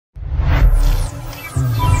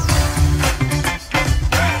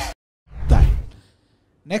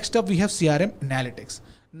Next up, we have CRM Analytics.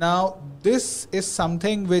 Now, this is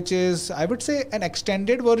something which is, I would say, an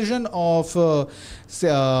extended version of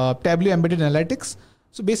Tableau Embedded Analytics.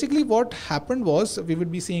 So basically what happened was, we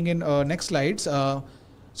would be seeing in next slides. So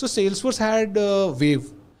Salesforce had Wave,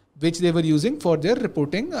 which they were using for their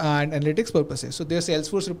reporting and analytics purposes. So their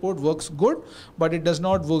Salesforce report works good, but it does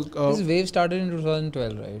not work. This Wave started in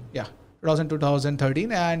 2012, right? Yeah,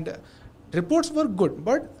 2013, and reports were good,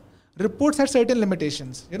 but reports had certain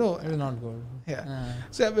limitations. It is not good. Yeah.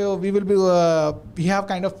 So we will be. We have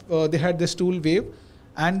kind of. They had this tool Wave,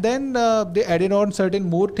 and then they added on certain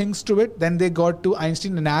more things to it. Then they got to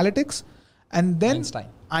Einstein Analytics, and then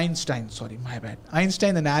Einstein. Sorry, my bad.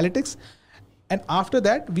 Einstein Analytics, and after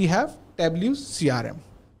that we have Tableau CRM.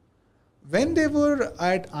 When they were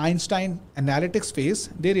at Einstein Analytics phase,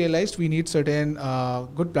 they realized we need certain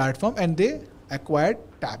good platform, and they acquired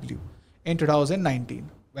Tableau in 2019.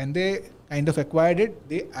 When they kind of acquired it,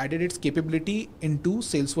 they added its capability into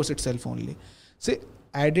Salesforce itself only. So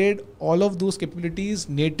added all of those capabilities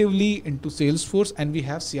natively into Salesforce, and we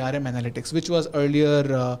have CRM Analytics, which was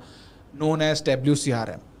earlier known as Tableau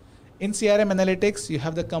CRM. In CRM Analytics, you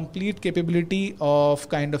have the complete capability of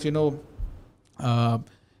kind of,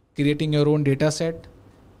 creating your own data set,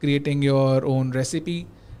 creating your own recipe,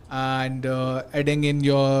 and adding in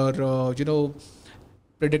your,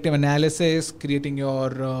 predictive analysis, creating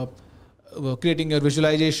your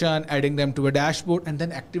visualization, adding them to a dashboard, and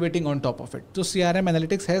then activating on top of it. So CRM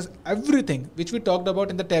Analytics has everything, which we talked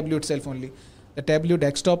about in the Tableau itself only. The Tableau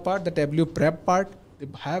desktop part, the Tableau prep part, they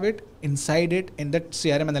have it inside it in the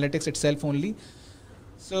CRM Analytics itself only.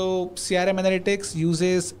 So CRM Analytics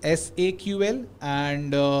uses SAQL,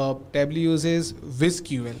 and Tableau uses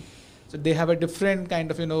VisQL. So they have a different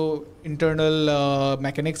kind of, internal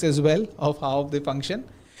mechanics as well of how they function.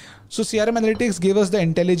 So CRM Analytics give us the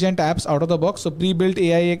intelligent apps out of the box. So pre-built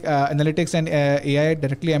AI analytics and AI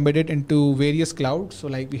directly embedded into various clouds. So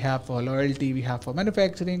like we have for loyalty, we have for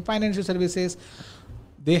manufacturing, financial services.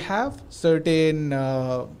 They have certain,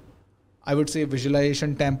 I would say,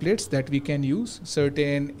 visualization templates that we can use,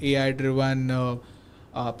 certain AI-driven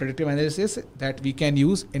predictive analysis that we can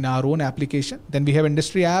use in our own application. Then we have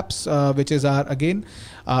industry apps, which is again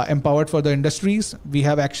empowered for the industries. We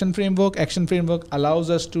have action framework. Action framework allows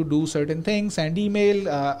us to do certain things, send email,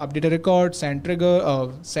 update a record, send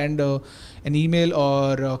an email,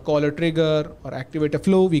 or call a trigger, or activate a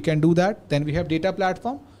flow. We can do that. Then we have data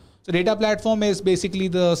platform. So data platform is basically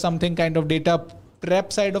the something kind of data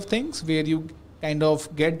prep side of things, where you kind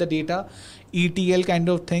of get the data, ETL kind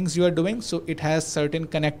of things you are doing. So it has certain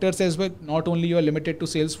connectors as well. Not only you are limited to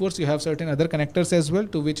Salesforce, you have certain other connectors as well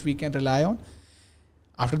to which we can rely on.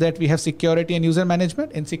 After that, we have security and user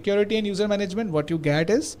management. In security and user management, what you get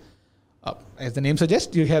is, as the name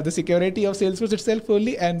suggests, you have the security of Salesforce itself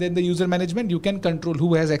only, and then the user management, you can control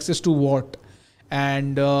who has access to what.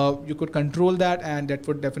 And you could control that, and that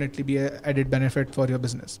would definitely be an added benefit for your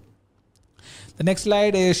business. The next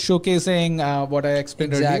slide is showcasing what I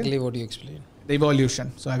explained earlier. Exactly what you explained. The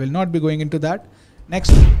evolution. So I will not be going into that.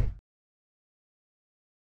 Next.